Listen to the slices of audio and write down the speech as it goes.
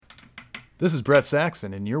This is Brett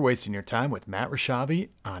Saxon, and you're wasting your time with Matt Rashavi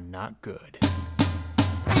on Not Good.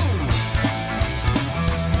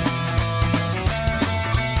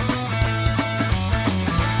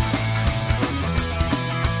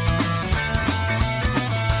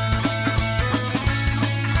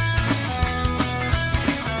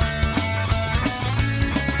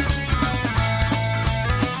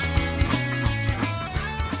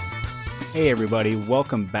 Hey everybody,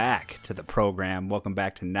 welcome back to the program. Welcome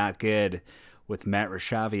back to Not Good with Matt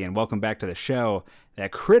Rashavi, and welcome back to the show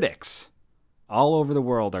that critics all over the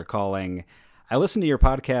world are calling, I listened to your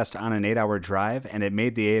podcast on an 8-hour drive, and it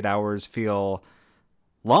made the 8 hours feel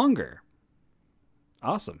longer.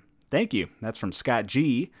 Awesome. Thank you. That's from Scott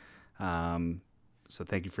G. So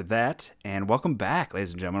thank you for that, and welcome back,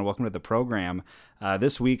 ladies and gentlemen. Welcome to the program.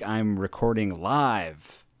 This week I'm recording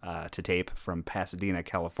live to tape from Pasadena,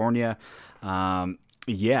 California.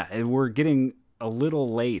 We're getting a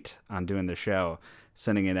little late on doing the show,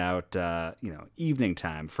 sending it out, evening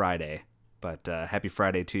time, Friday. But happy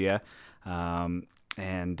Friday to you.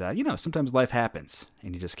 Sometimes life happens,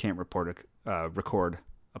 and you just can't record a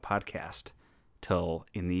podcast till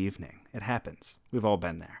in the evening. It happens. We've all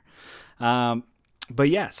been there.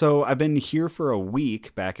 So I've been here for a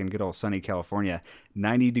week back in good old sunny California,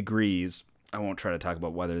 90 degrees. I won't try to talk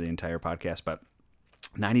about weather the entire podcast, but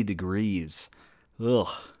 90 degrees. Ugh.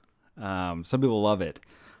 Some people love it.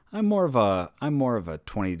 I'm more of a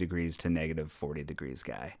 20 degrees to negative 40 degrees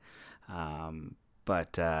guy. So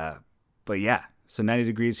 90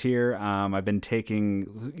 degrees here. I've been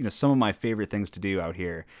taking, some of my favorite things to do out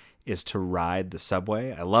here is to ride the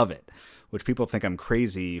subway. I love it, which people think I'm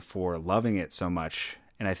crazy for loving it so much.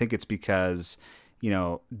 And I think it's because,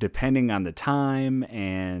 depending on the time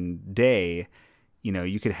and day,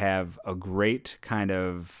 you could have a great kind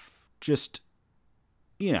of just,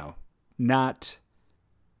 not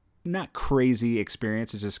crazy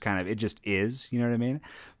experience. It's just it just is, you know what I mean?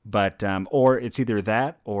 But, or it's either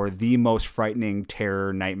that or the most frightening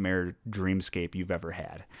terror, nightmare, dreamscape you've ever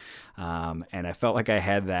had. And I felt like I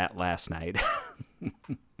had that last night.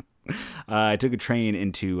 I took a train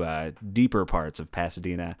into deeper parts of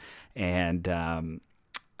Pasadena, and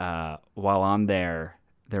while on there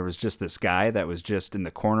was just this guy that was just in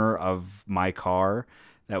the corner of my car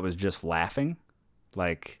that was just laughing,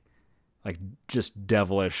 like just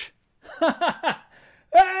devilish.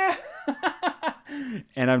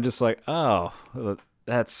 And I'm just like, oh,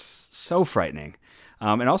 that's so frightening.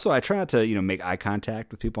 And also I try not to, make eye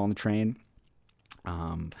contact with people on the train.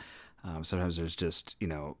 Sometimes there's just,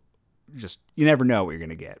 you never know what you're going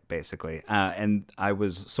to get, basically.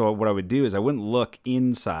 So what I would do is I wouldn't look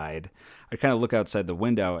inside. I'd kind of look outside the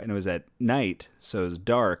window, and it was at night, so it was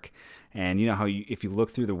dark. And you know how if you look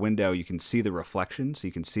through the window, you can see the reflection, so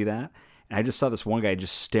you can see that. And I just saw this one guy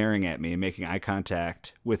just staring at me and making eye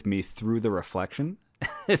contact with me through the reflection,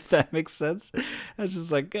 if that makes sense. I was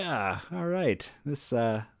just like, all right, this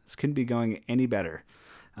couldn't be going any better.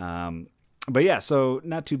 So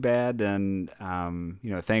not too bad, and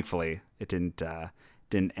thankfully it didn't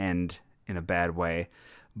end in a bad way.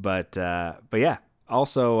 But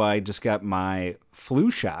also I just got my flu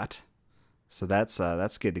shot, so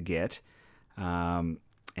that's good to get. And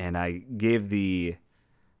I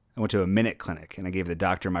went to a Minute Clinic, and I gave the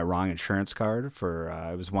doctor my wrong insurance card for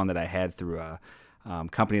it was one that I had through a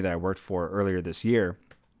company that I worked for earlier this year,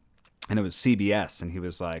 and it was CBS, and he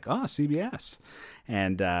was like, "Oh, CBS,"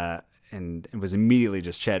 and it was immediately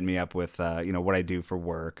just chatting me up with what I do for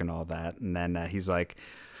work and all that. And then he's like,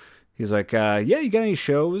 yeah, you got any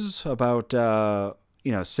shows about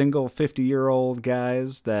single 50-year-old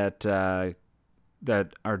guys that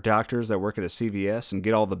are doctors that work at a CVS and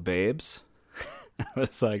get all the babes? I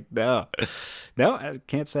was like, no, I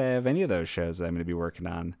can't say I have any of those shows that I'm going to be working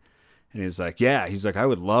on. And he's like, I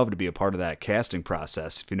would love to be a part of that casting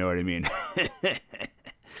process, if you know what I mean.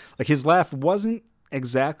 Like, his laugh wasn't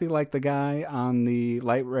exactly like the guy on the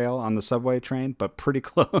light rail on the subway train, but pretty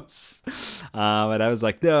close. And I was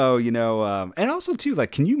like, no, and also too,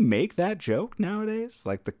 like, can you make that joke nowadays?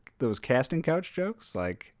 Like those casting couch jokes?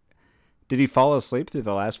 Like, did he fall asleep through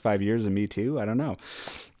the last 5 years of Me Too? I don't know.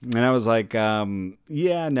 And I was like,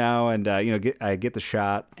 yeah, no. And, I get the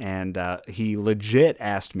shot, and he legit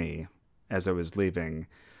asked me as I was leaving,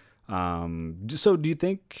 so do you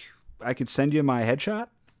think I could send you my headshot?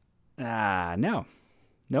 No.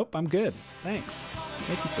 Nope, I'm good. Thanks.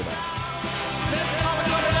 Thank you for that.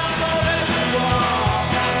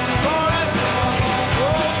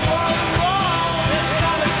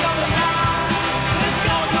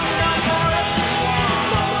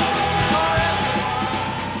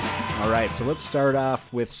 All right, so let's start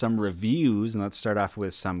off with some reviews, and let's start off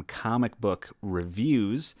with some comic book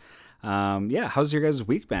reviews. How's your guys'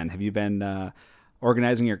 week been? Have you been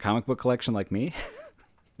organizing your comic book collection like me?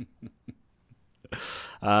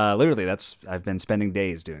 Literally, I've been spending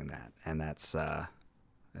days doing that, and that's at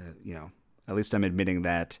least I'm admitting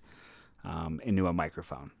that into a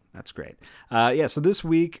microphone. That's great. So this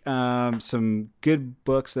week, some good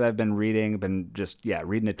books that I've been reading. I've been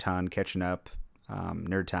reading a ton, catching up.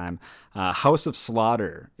 Nerd time. House of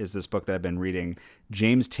Slaughter is this book that I've been reading.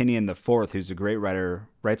 James Tynion IV, who's a great writer,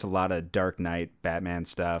 writes a lot of Dark Knight, Batman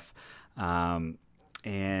stuff.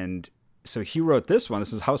 And so he wrote this one.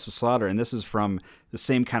 This is House of Slaughter, and this is from the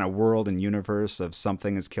same kind of world and universe of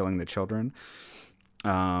Something is Killing the Children,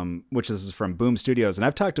 which is from Boom Studios. And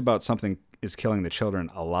I've talked about Something is Killing the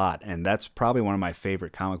Children a lot, and that's probably one of my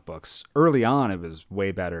favorite comic books. Early on, it was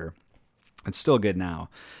way better. It's still good now,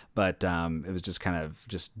 but it was just kind of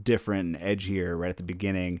just different and edgier right at the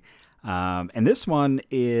beginning. And this one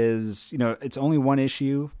is, it's only one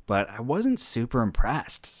issue, but I wasn't super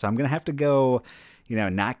impressed. So I'm going to have to go,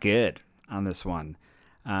 not good on this one.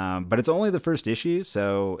 But it's only the first issue,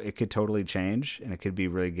 so it could totally change and it could be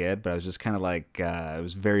really good. But I was just kind of like, it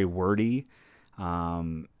was very wordy.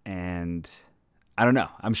 And I don't know.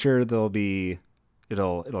 I'm sure it'll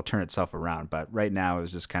turn itself around. But right now it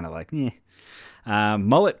was just kind of like,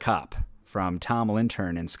 Mullet Cop from Tom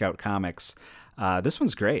Lintern in Scout Comics. This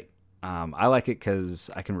one's great. I like it because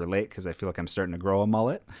I can relate because I feel like I'm starting to grow a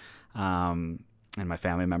mullet. And my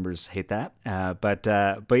family members hate that. But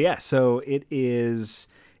yeah, so it's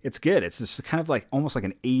good. It's this kind of like almost like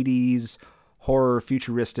an 80s horror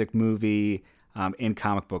futuristic movie in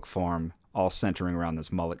comic book form, all centering around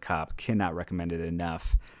this mullet cop. Cannot recommend it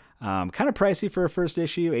enough. Kind of pricey for a first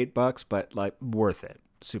issue, $8, but like worth it.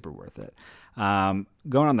 Super worth it.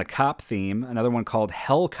 Going on the cop theme, another one called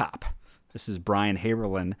Hell Cop. This is Brian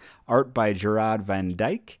Haberlin, art by Gerard Van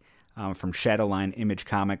Dyke from Shadowline Image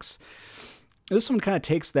Comics. This one kind of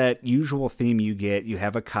takes that usual theme you get. You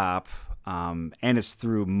have a cop, and it's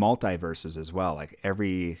through multiverses as well. Like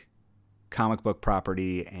every comic book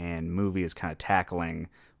property and movie is kind of tackling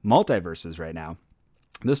multiverses right now.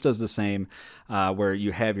 This does the same, where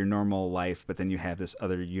you have your normal life, but then you have this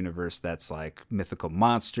other universe that's like mythical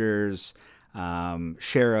monsters,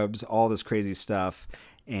 cherubs, all this crazy stuff.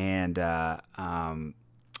 And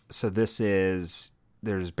so there's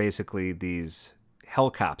basically these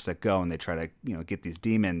hell cops that go and they try to, get these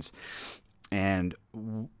demons. And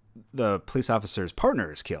the police officer's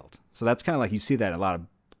partner is killed. So that's kind of like you see that in a lot of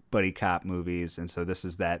buddy cop movies. And so this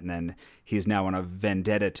is that. And then he's now on a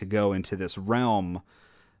vendetta to go into this realm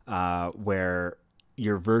where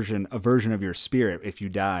a version of your spirit, if you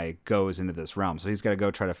die, goes into this realm. So he's got to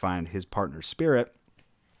go try to find his partner's spirit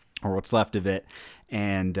or what's left of it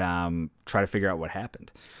and try to figure out what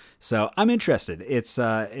happened. So I'm interested. It's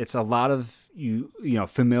a lot of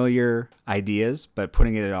familiar ideas, but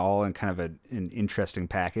putting it all in kind of an interesting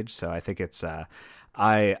package. So I think it's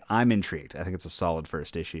I'm intrigued. I think it's a solid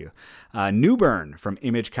first issue. Newburn from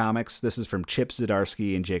Image Comics. This is from Chip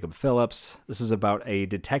Zdarsky and Jacob Phillips. This is about a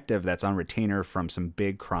detective that's on retainer from some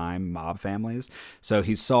big crime mob families. So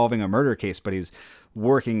he's solving a murder case, but he's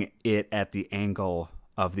working it at the angle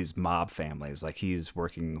of these mob families. Like he's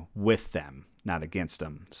working with them, not against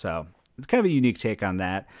them. So it's kind of a unique take on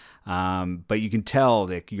that. But you can tell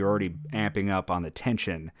that you're already amping up on the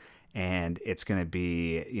tension, and it's going to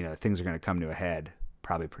be, things are going to come to a head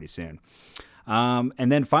probably pretty soon.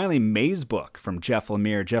 And then finally, Maze Book from Jeff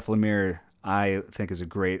Lemire. Jeff Lemire, I think, is a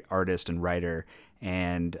great artist and writer.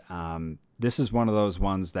 And this is one of those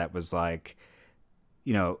ones that was like,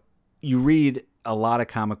 you read a lot of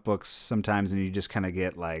comic books sometimes and you just kind of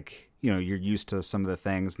get like, you're used to some of the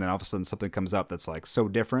things. And then all of a sudden something comes up that's like so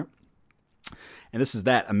different. And this is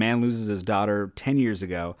that. A man loses his daughter 10 years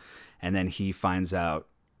ago, and then he finds out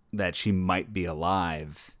that she might be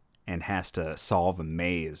alive and has to solve a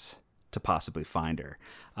maze to possibly find her.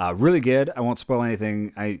 Really good. I won't spoil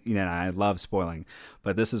anything. I love spoiling,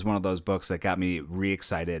 but this is one of those books that got me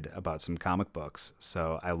re-excited about some comic books.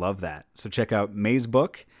 So I love that. So check out Maze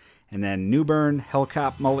Book, and then Newburn, Hell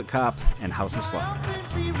Cop, Mullet Cop, and House of Slaughter.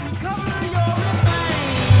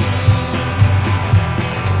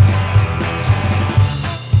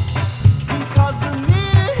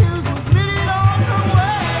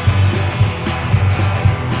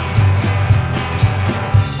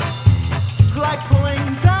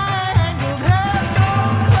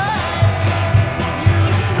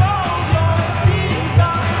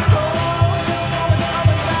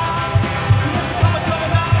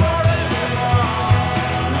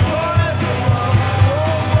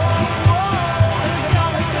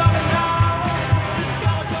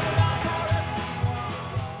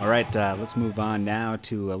 All right, let's move on now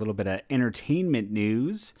to a little bit of entertainment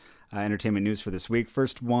news. Entertainment news for this week.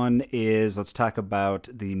 First one is, let's talk about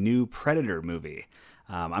the new Predator movie.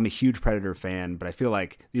 I'm a huge Predator fan, but I feel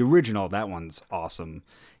like the original, that one's awesome,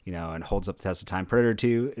 and holds up the test of time. Predator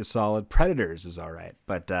 2 is solid. Predators is all right,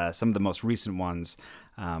 but some of the most recent ones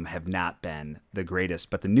have not been the greatest.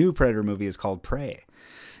 But the new Predator movie is called Prey.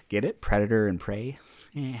 Get it? Predator and Prey?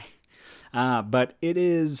 But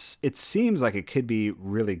it seems like it could be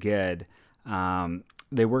really good.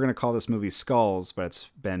 They were going to call this movie Skulls, but it's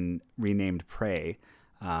been renamed Prey.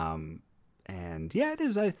 And yeah, it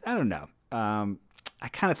is. I don't know. I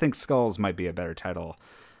kind of think Skulls might be a better title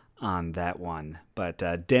on that one. But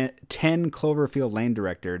 10 Cloverfield Lane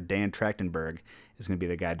director Dan Trachtenberg is going to be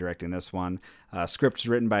the guy directing this one. Script is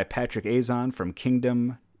written by Patrick Azon from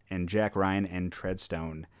Kingdom and Jack Ryan and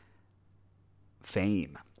Treadstone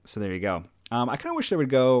fame. So there you go. I kind of wish they would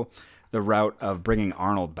go the route of bringing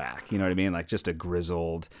Arnold back. You know what I mean? Like just a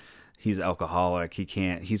grizzled, he's alcoholic.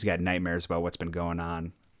 He's got nightmares about what's been going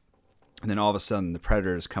on. And then all of a sudden the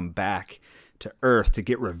Predators come back to Earth to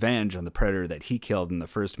get revenge on the Predator that he killed in the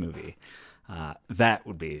first movie. That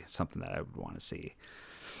would be something that I would want to see.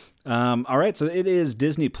 All right, so it is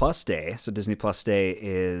Disney Plus Day. So Disney Plus Day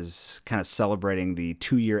is kind of celebrating the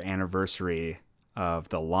 2-year anniversary of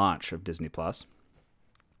the launch of Disney Plus.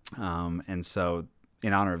 And so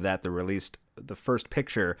in honor of that, they released the first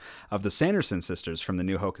picture of the Sanderson sisters from the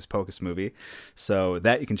new Hocus Pocus movie. So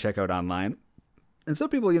that you can check out online. And some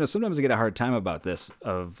people, sometimes they get a hard time about this,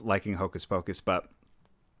 of liking Hocus Pocus, but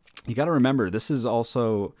you got to remember, this is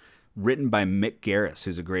also written by Mick Garris,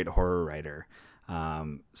 who's a great horror writer.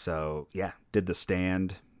 So yeah, did the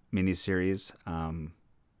Stand miniseries.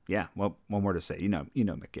 Yeah, well, one more to say. You know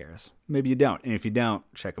Mick Garris. Maybe you don't, and if you don't,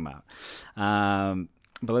 check him out.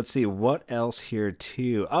 But let's see, what else here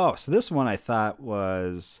too? Oh, so this one I thought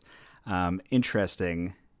was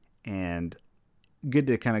interesting and good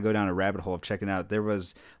to kind of go down a rabbit hole of checking out. There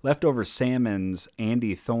was Leftover Salmon's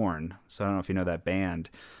Andy Thorne. So I don't know if you know that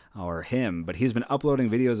band or him, but he's been uploading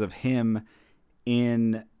videos of him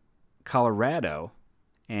in Colorado,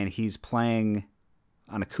 and he's playing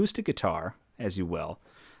an acoustic guitar, as you will,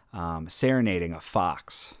 serenading a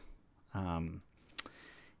fox.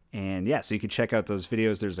 And yeah, so you can check out those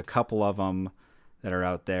videos. There's a couple of them that are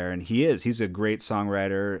out there, and he's a great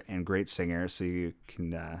songwriter and great singer, so you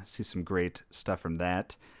can see some great stuff from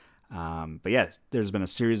that. But yeah, there's been a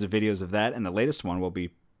series of videos of that, and the latest one will be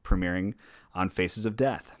premiering on Faces of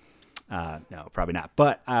Death. No, probably not.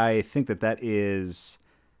 But I think that is,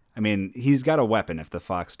 he's got a weapon if the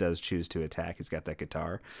fox does choose to attack. He's got that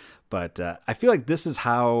guitar. But I feel like this is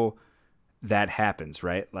how that happens,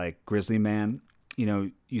 right? Like Grizzly Man,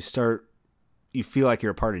 you feel like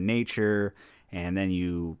you're a part of nature, and then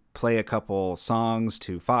you play a couple songs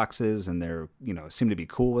to foxes, and they're, seem to be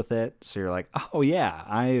cool with it. So you're like, oh yeah,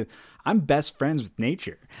 I'm best friends with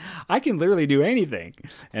nature. I can literally do anything.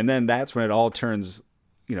 And then that's when it all turns,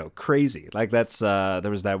 crazy. Like that's, there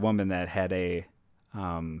was that woman that had a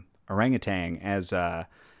orangutan as a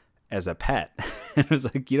pet. It was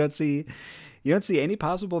like, you don't see any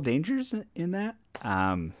possible dangers in that.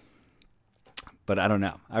 But I don't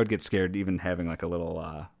know. I would get scared even having like a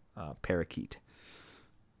little parrot,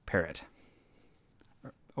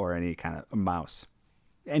 or any kind of mouse,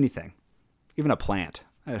 anything, even a plant.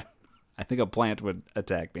 I think a plant would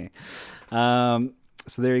attack me. So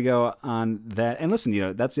there you go on that. And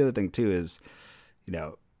listen, that's the other thing too is,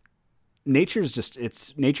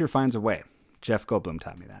 nature finds a way. Jeff Goldblum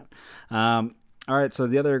taught me that. All right. So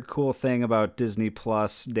the other cool thing about Disney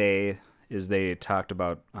Plus Day is they talked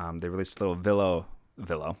about, they released a little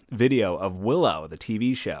video of Willow, the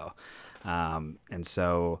TV show. And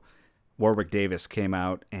so Warwick Davis came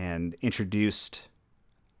out and introduced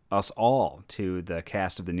us all to the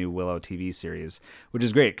cast of the new Willow TV series, which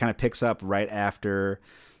is great. It kind of picks up right after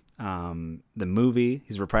the movie.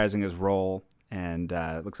 He's reprising his role, and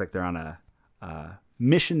it looks like they're on a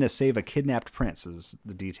mission to save a kidnapped prince, is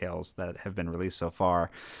the details that have been released so far.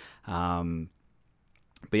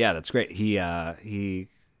 But yeah, that's great.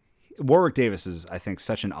 Warwick Davis is, I think,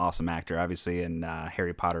 such an awesome actor, obviously in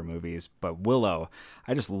Harry Potter movies, but Willow,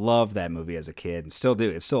 I just loved that movie as a kid and still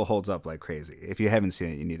do. It still holds up like crazy. If you haven't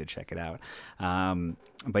seen it, you need to check it out.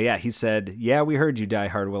 But yeah, he said, yeah, we heard you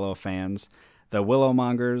diehard Willow fans. The Willow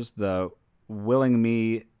mongers, the willing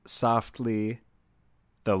me softly,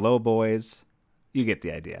 the low boys, you get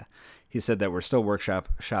the idea. He said that we're still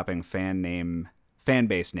shopping fan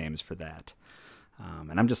base names for that.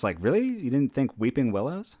 And I'm just like, really? You didn't think Weeping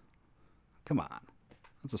Willows? Come on.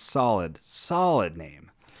 That's a solid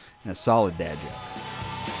name. And a solid dad joke.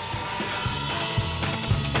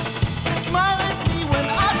 smile at me when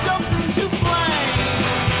I jump into flame.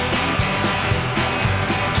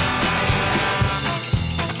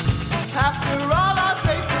 After all our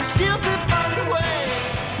paper shields have burned away.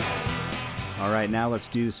 All right, now let's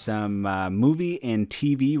do some movie and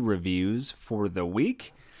TV reviews for the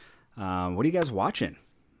week. What are you guys watching?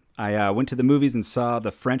 I went to the movies and saw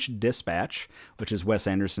The French Dispatch, which is Wes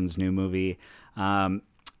Anderson's new movie.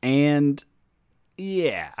 And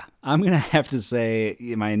yeah, I'm going to have to say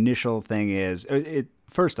my initial thing is,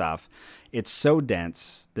 first off, it's so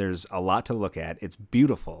dense. There's a lot to look at. It's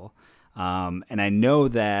beautiful. And I know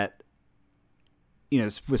that,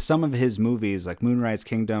 with some of his movies, like Moonrise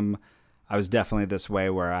Kingdom, I was definitely this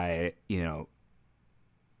way where I,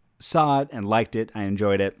 saw it and liked it. I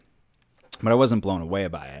enjoyed it, but I wasn't blown away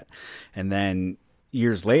by it. And then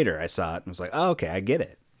years later, I saw it and was like, oh, okay, I get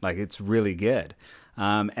it. Like, it's really good.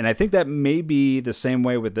 And I think that may be the same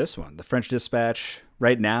way with this one. The French Dispatch,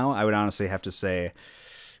 right now, I would honestly have to say,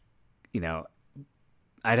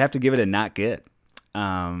 I'd have to give it a not good.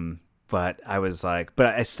 But I was like, but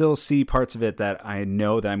I still see parts of it that I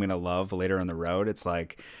know that I'm going to love later on the road. It's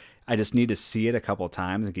like, I just need to see it a couple of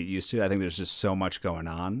times and get used to it. I think there's just so much going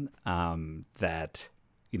on that,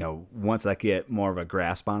 once I get more of a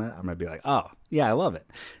grasp on it, I'm going to be like, oh, yeah, I love it.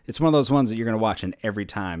 It's one of those ones that you're going to watch, and every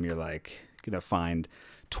time you're like going to find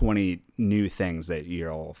 20 new things that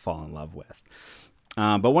you'll fall in love with.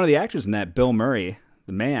 But one of the actors in that, Bill Murray,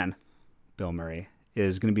 the man, Bill Murray,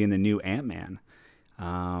 is going to be in the new Ant-Man.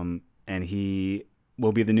 And he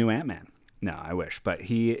will be the new Ant-Man. No, I wish. But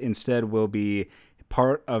he instead will be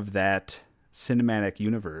part of that cinematic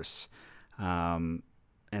universe. And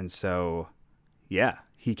so, yeah,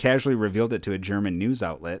 he casually revealed it to a German news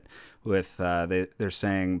outlet with, they're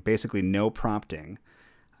saying basically no prompting.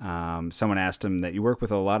 Someone asked him that you work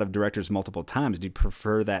with a lot of directors multiple times. Do you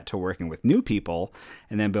prefer that to working with new people?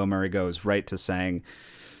 And then Bill Murray goes right to saying,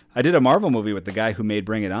 I did a Marvel movie with the guy who made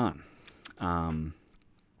Bring It On.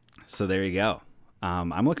 So there you go.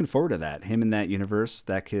 I'm looking forward to that. Him in that universe,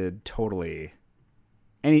 that could totally,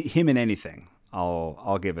 him in anything,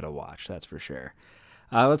 I'll give it a watch. That's for sure.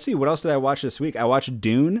 Let's see. What else did I watch this week? I watched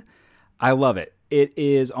Dune. I love it. It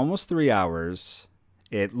is almost 3 hours.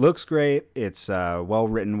 It looks great. It's well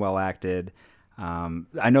written, well acted.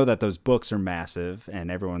 I know that those books are massive, and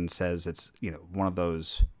everyone says it's one of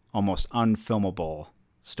those almost unfilmable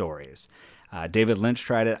stories. David Lynch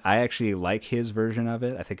tried it. I actually like his version of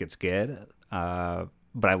it. I think it's good. But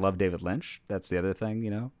I love David Lynch. That's the other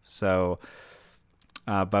thing, So,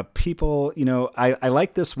 but people, I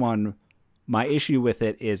like this one. My issue with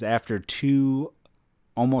it is after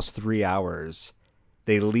almost 3 hours,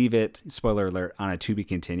 they leave it, spoiler alert, on a to be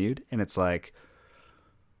continued. And it's like,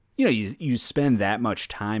 you spend that much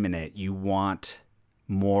time in it. You want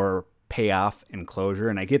more payoff and closure.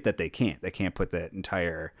 And I get that they can't put that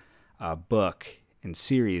entire book and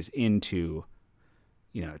series into,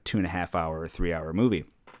 2.5 hour or 3 hour movie.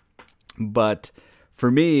 But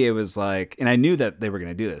for me, it was like, and I knew that they were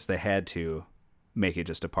going to do this. They had to make it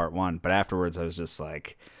just a part one. But afterwards, I was just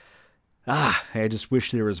like, I just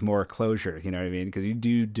wish there was more closure. You know what I mean? Because you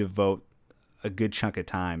do devote a good chunk of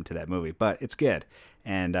time to that movie. But it's good.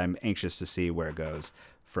 And I'm anxious to see where it goes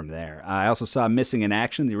from there. I also saw Missing in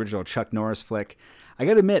Action, the original Chuck Norris flick. I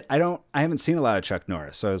got to admit, I haven't seen a lot of Chuck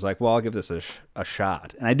Norris. So I was like, well, I'll give this a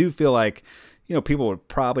shot. And I do feel like, people would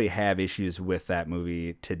probably have issues with that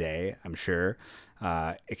movie today, I'm sure.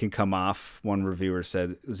 It can come off, one reviewer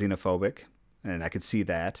said, xenophobic. And I could see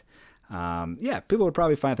that. People would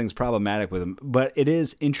probably find things problematic with him. But it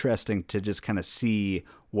is interesting to just kind of see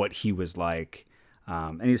what he was like.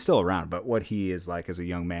 And he's still around, but what he is like as a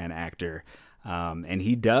young man actor. And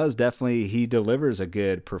he delivers a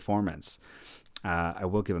good performance. I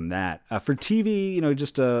will give him that. For TV,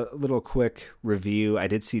 just a little quick review. I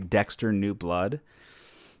did see Dexter: New Blood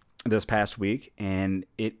this past week, and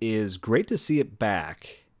it is great to see it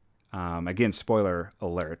back. Again, spoiler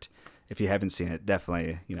alert. If you haven't seen it,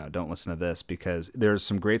 definitely, don't listen to this because there's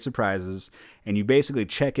some great surprises. And you basically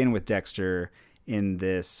check in with Dexter in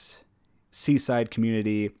this seaside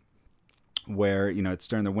community where, it's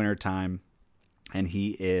during the winter time and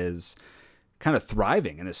he is kind of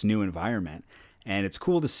thriving in this new environment. And it's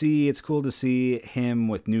cool to see. It's cool to see him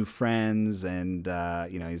with new friends, and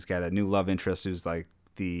he's got a new love interest who's like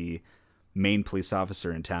the main police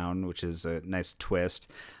officer in town, which is a nice twist.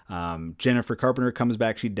 Jennifer Carpenter comes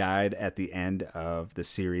back. She died at the end of the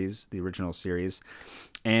series, the original series,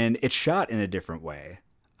 and it's shot in a different way.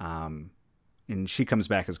 And she comes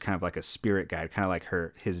back as kind of like a spirit guide, kind of like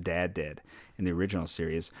his dad did in the original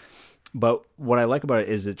series. But what I like about it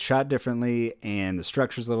is it's shot differently and the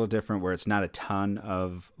structure's a little different, where it's not a ton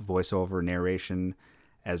of voiceover narration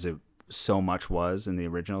as it so much was in the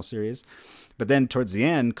original series. But then towards the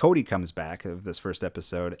end, Cody comes back of this first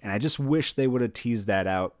episode, and I just wish they would have teased that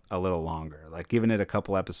out a little longer, like giving it a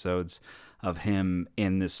couple episodes of him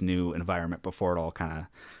in this new environment before it all kind of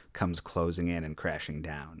comes closing in and crashing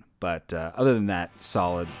down. But other than that,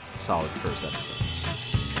 solid first episode.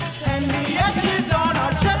 And the edges on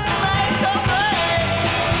our chest made of gray.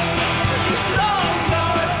 The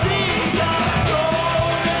stronger seas of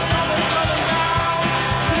gold is coming down.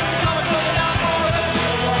 It's coming down for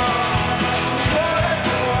everyone. For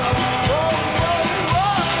everyone. Whoa, whoa,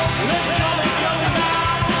 whoa. It's coming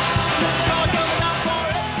down. It's coming down for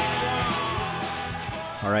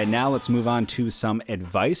everyone. All right, now let's move on to some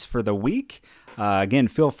advice for the week. Again,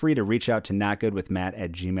 feel free to reach out to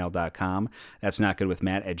notgoodwithmatt@gmail.com. That's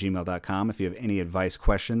notgoodwithmatt@gmail.com if you have any advice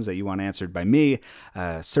questions that you want answered by me,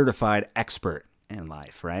 a certified expert in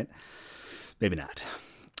life, right? Maybe not,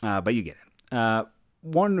 but you get it.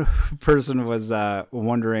 One person was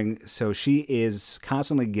wondering, so she is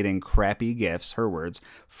constantly getting crappy gifts, her words,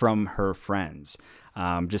 from her friends.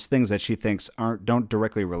 Just things that she thinks don't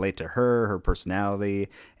directly relate to her personality,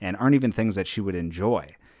 and aren't even things that she would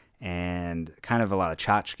enjoy. And kind of a lot of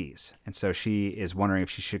tchotchkes. And so she is wondering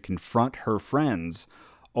if she should confront her friends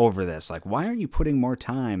over this. Like, why aren't you putting more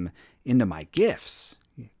time into my gifts?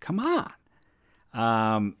 Come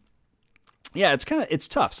on. Yeah, it's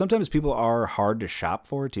tough. Sometimes people are hard to shop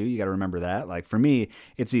for too. You got to remember that. Like for me,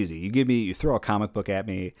 it's easy. You throw a comic book at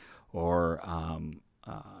me, or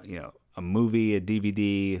a movie, a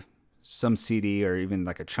DVD, some CD, or even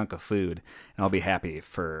like a chunk of food, and I'll be happy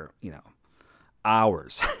for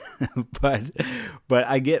hours. but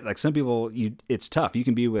I get, like, some people, it's tough. You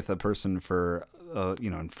can be with a person for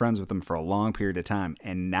and friends with them for a long period of time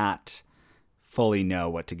and not fully know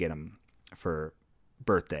what to get them for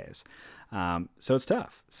birthdays. So it's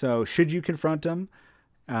tough. So should you confront them?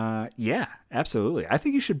 Yeah, absolutely. I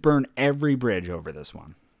think you should burn every bridge over this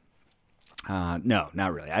one. No,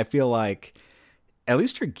 not really. I feel like at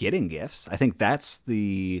least you're getting gifts. I think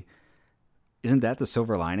isn't that the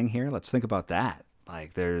silver lining here? Let's think about that.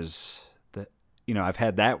 Like, there's I've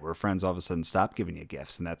had that where friends all of a sudden stop giving you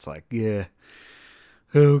gifts, and that's like, yeah,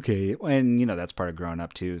 okay. And that's part of growing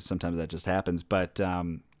up too. Sometimes that just happens, but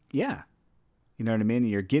yeah, you know what I mean?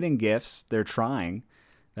 You're getting gifts. They're trying.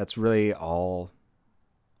 That's really all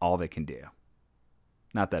they can do.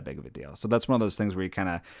 Not that big of a deal. So that's one of those things where you kind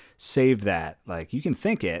of save that. Like, you can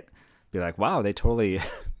think it, be like, wow, they totally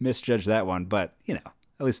misjudged that one, but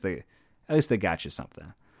at least they got you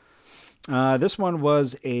something. This one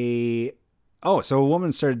was so a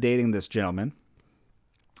woman started dating this gentleman,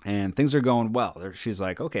 and things are going well. She's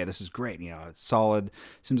like, okay, this is great. It's solid.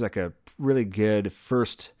 Seems like a really good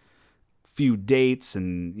first few dates,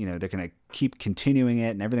 and they're going to keep continuing it,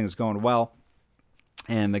 and everything's going well.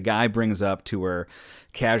 And the guy brings up to her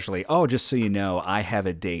casually, oh, just so you know, I have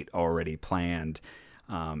a date already planned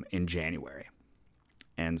in January.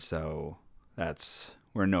 And so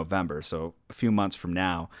we're in November, so a few months from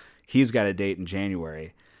now, he's got a date in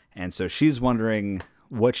January. And so she's wondering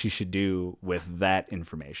what she should do with that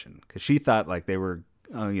information, because she thought like they were,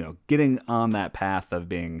 getting on that path of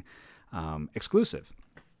being exclusive.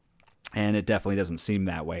 And it definitely doesn't seem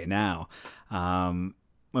that way now.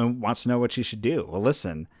 Wants to know what she should do. Well,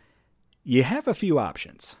 listen, you have a few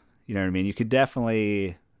options. You know what I mean? You could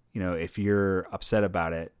definitely, if you're upset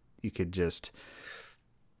about it, you could just...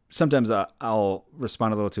 Sometimes I'll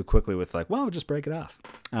respond a little too quickly with like, well, just break it off.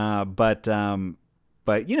 But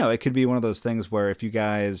it could be one of those things where if you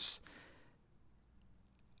guys,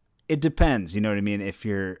 it depends, you know what I mean?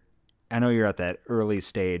 I know you're at that early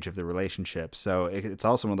stage of the relationship. So it's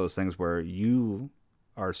also one of those things where you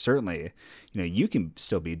are certainly, you can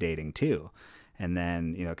still be dating too. And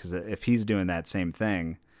then, cause if he's doing that same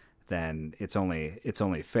thing, then it's only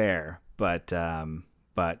fair. But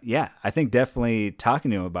yeah, I think definitely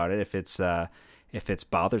talking to him about it, if it's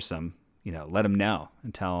bothersome, let him know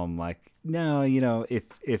and tell him like, no,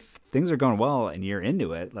 if things are going well and you're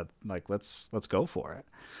into it, let's go for it.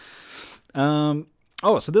 So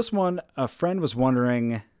this one, a friend was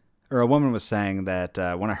wondering, or a woman was saying that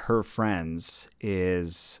one of her friends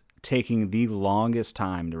is taking the longest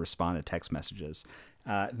time to respond to text messages.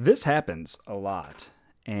 This happens a lot,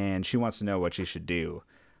 and she wants to know what she should do.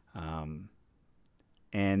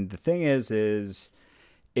 And the thing is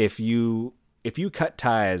if you cut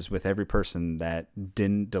ties with every person that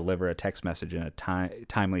didn't deliver a text message in a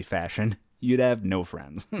timely fashion, you'd have no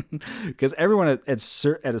friends because everyone at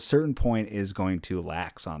a certain point is going to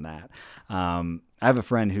lax on that. I have a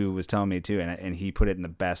friend who was telling me too, and he put it in the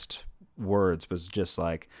best words, was just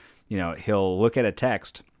like, he'll look at a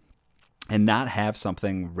text and not have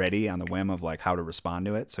something ready on the whim of like how to respond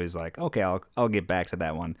to it. So he's like, okay, I'll get back to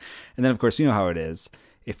that one. And then of course, you know how it is.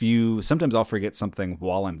 Sometimes I'll forget something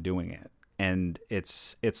while I'm doing it, and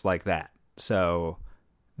it's like that. So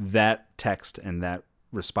that text and that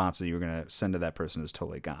response that you were going to send to that person is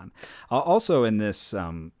totally gone. Also in this,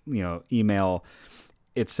 email,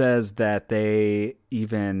 it says that they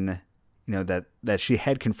even, that she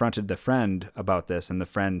had confronted the friend about this, and the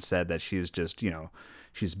friend said that she's just,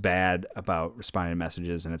 she's bad about responding to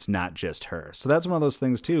messages, and it's not just her. So that's one of those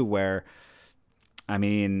things too, where, I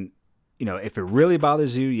mean, if it really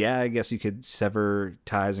bothers you, yeah, I guess you could sever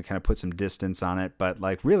ties and kind of put some distance on it. But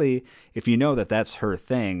like, really, if you know that that's her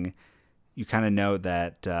thing, you kind of know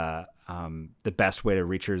that the best way to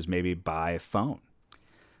reach her is maybe by phone.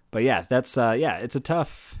 But yeah, that's it's a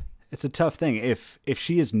tough thing. If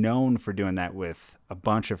she is known for doing that with a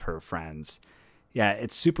bunch of her friends, yeah,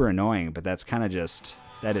 it's super annoying. But that's kind of just,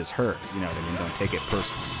 that is her. You know what I mean? Don't take it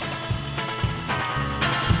personally.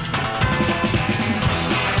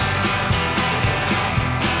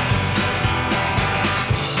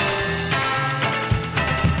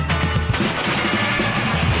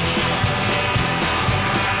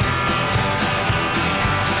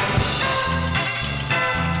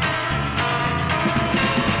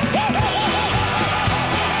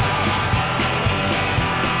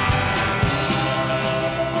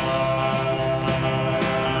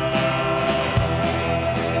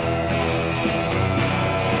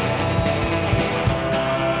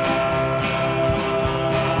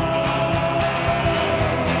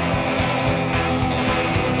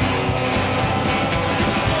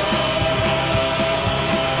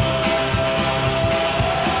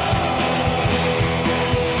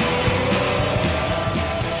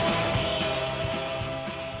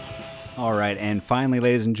 And finally,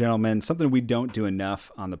 ladies and gentlemen, something we don't do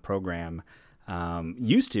enough on the program,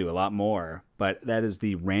 used to a lot more, but that is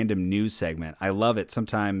the random news segment. I love it.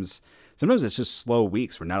 Sometimes it's just slow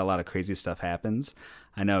weeks where not a lot of crazy stuff happens.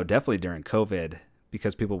 I know definitely during COVID,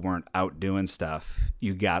 because people weren't out doing stuff,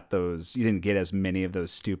 you didn't get as many of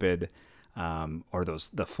those stupid or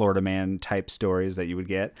the Florida man type stories that you would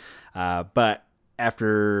get. But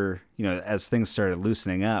after, as things started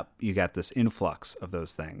loosening up, you got this influx of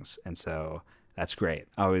those things. And so that's great.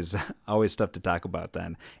 Always stuff to talk about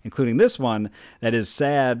then, including this one that is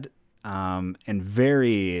sad and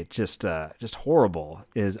very just horrible.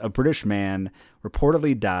 Is a British man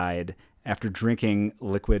reportedly died after drinking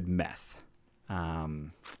liquid meth.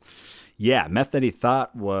 Meth that he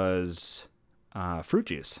thought was fruit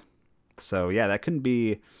juice. So yeah, that couldn't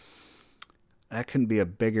be a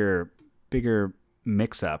bigger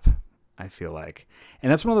mix up, I feel like.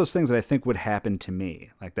 And that's one of those things that I think would happen to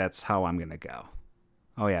me. Like, that's how I'm going to go.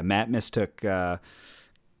 Oh yeah, Matt mistook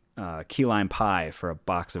key lime pie for a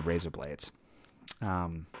box of razor blades.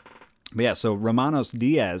 But yeah, so Romanos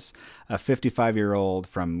Diaz, a 55-year-old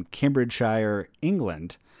from Cambridgeshire,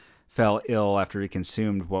 England, fell ill after he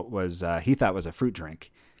consumed what was he thought was a fruit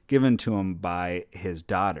drink given to him by his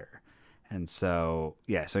daughter. And so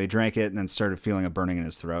he drank it and then started feeling a burning in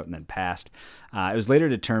his throat and then passed. It was later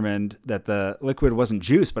determined that the liquid wasn't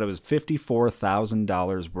juice, but it was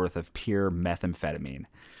 $54,000 worth of pure methamphetamine.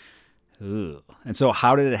 Ooh. And so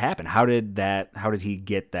how did it happen? How did he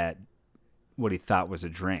get that, what he thought was a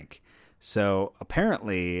drink? So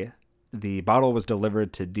apparently the bottle was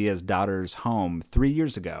delivered to Diaz's daughter's home 3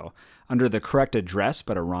 years ago under the correct address,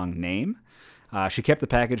 but a wrong name. She kept the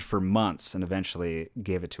package for months and eventually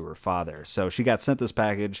gave it to her father. So she got sent this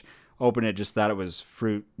package, opened it, just thought it was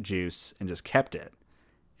fruit juice, and just kept it.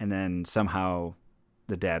 And then somehow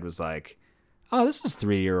the dad was like, oh, this is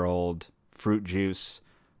 3-year-old fruit juice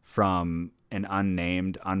from an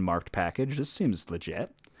unnamed, unmarked package. This seems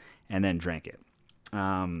legit. And then drank it.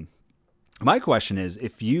 My question is,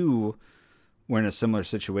 if you were in a similar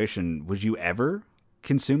situation, would you ever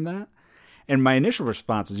consume that? And my initial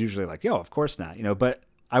response is usually like, yo, of course not, but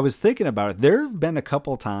I was thinking about it. There have been a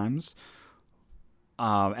couple times,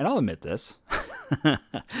 and I'll admit this,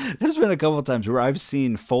 there's been a couple of times where I've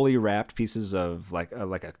seen fully wrapped pieces of like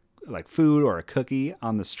food or a cookie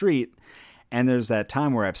on the street. And there's that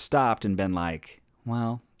time where I've stopped and been like,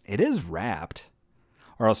 well, it is wrapped.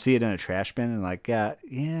 Or I'll see it in a trash bin and like,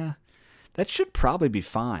 yeah, that should probably be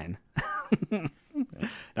fine. Now,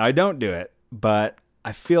 I don't do it, but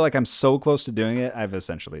I feel like I'm so close to doing it, I've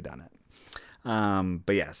essentially done it.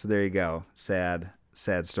 But yeah, so there you go. Sad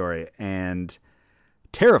story. And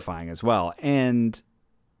terrifying as well. And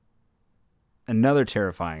another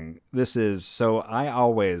terrifying, I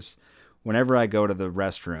always, whenever I go to the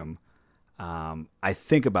restroom, I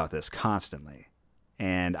think about this constantly.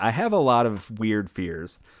 And I have a lot of weird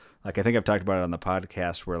fears. Like, I think I've talked about it on the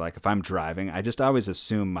podcast where, like, if I'm driving, I just always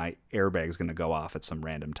assume my airbag is going to go off at some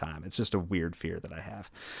random time. It's just a weird fear that I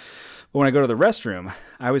have. But when I go to the restroom,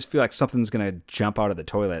 I always feel like something's going to jump out of the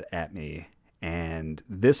toilet at me. And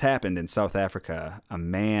this happened in South Africa. A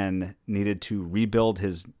man needed to rebuild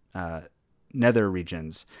his nether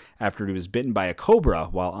regions after he was bitten by a cobra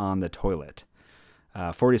while on the toilet.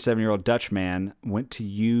 47-year-old Dutch man went to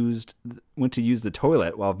use the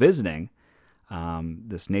toilet while visiting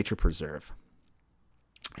this nature preserve.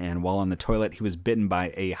 And while on the toilet, he was bitten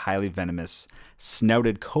by a highly venomous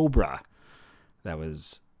snouted cobra that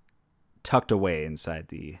was tucked away in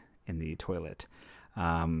the toilet.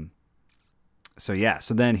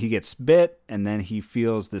 So then he gets bit, and then he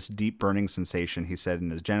feels this deep burning sensation, he said, in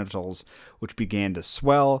his genitals, which began to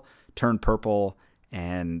swell, turn purple,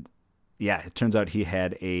 and it turns out he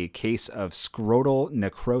had a case of scrotal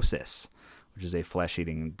necrosis, which is a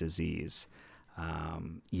flesh-eating disease.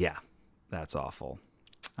 That's awful.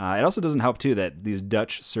 It also doesn't help, too, that these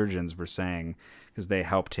Dutch surgeons were saying, because they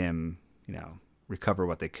helped him, recover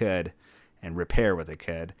what they could and repair what they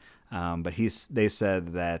could. But they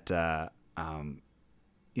said that,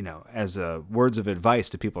 as words of advice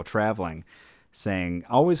to people traveling, saying,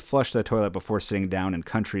 always flush the toilet before sitting down in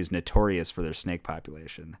countries notorious for their snake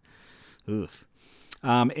population. Oof.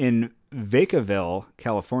 In Vacaville,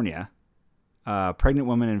 California, a pregnant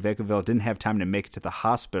woman in Vacaville didn't have time to make it to the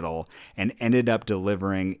hospital and ended up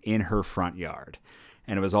delivering in her front yard.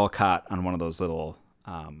 And it was all caught on one of those little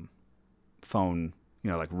phone,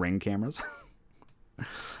 like Ring cameras.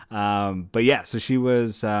 So she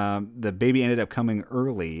was, the baby ended up coming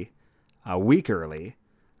early, a week early.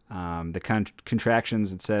 The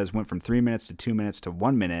contractions, it says, went from 3 minutes to 2 minutes to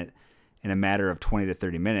 1 minute in a matter of 20 to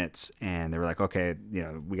 30 minutes. And they were like, okay,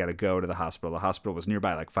 we got to go to the hospital. The hospital was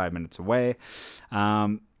nearby, like 5 minutes away.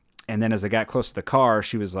 And then as they got close to the car,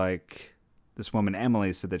 she was like, this woman,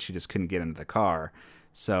 Emily, said that she just couldn't get into the car.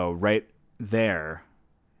 So right there,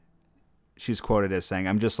 she's quoted as saying,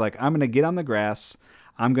 I'm going to get on the grass.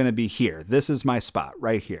 I'm going to be here. This is my spot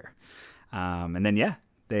right here. And then,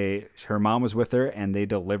 her mom was with her and they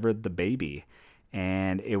delivered the baby.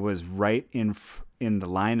 And it was right in the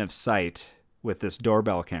line of sight with this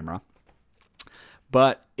doorbell camera.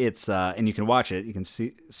 But it's, and you can watch it, you can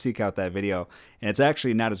seek out that video. And it's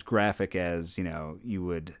actually not as graphic as, you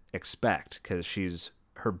would expect, because she's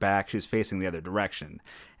facing the other direction.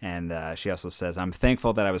 And she also says, I'm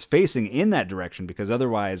thankful that I was facing in that direction, because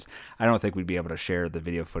otherwise I don't think we'd be able to share the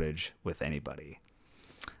video footage with anybody.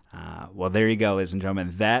 Well, there you go, ladies and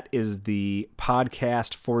gentlemen. That is the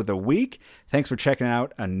podcast for the week. Thanks for checking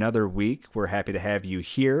out another week. We're happy to have you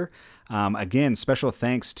here. Again, special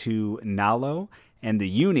thanks to Nalo and the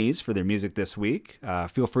Unis for their music this week.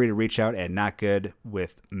 Feel free to reach out at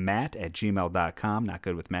notgoodwithmatt@gmail.com,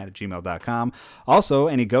 notgoodwithmatt@gmail.com. Also,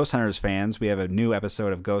 any Ghost Hunters fans, we have a new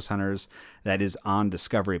episode of Ghost Hunters that is on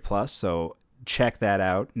Discovery Plus, so check that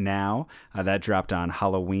out now. That dropped on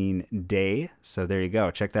Halloween Day, so there you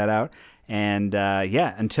go. Check that out. And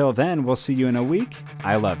until then, we'll see you in a week.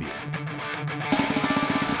 I love you.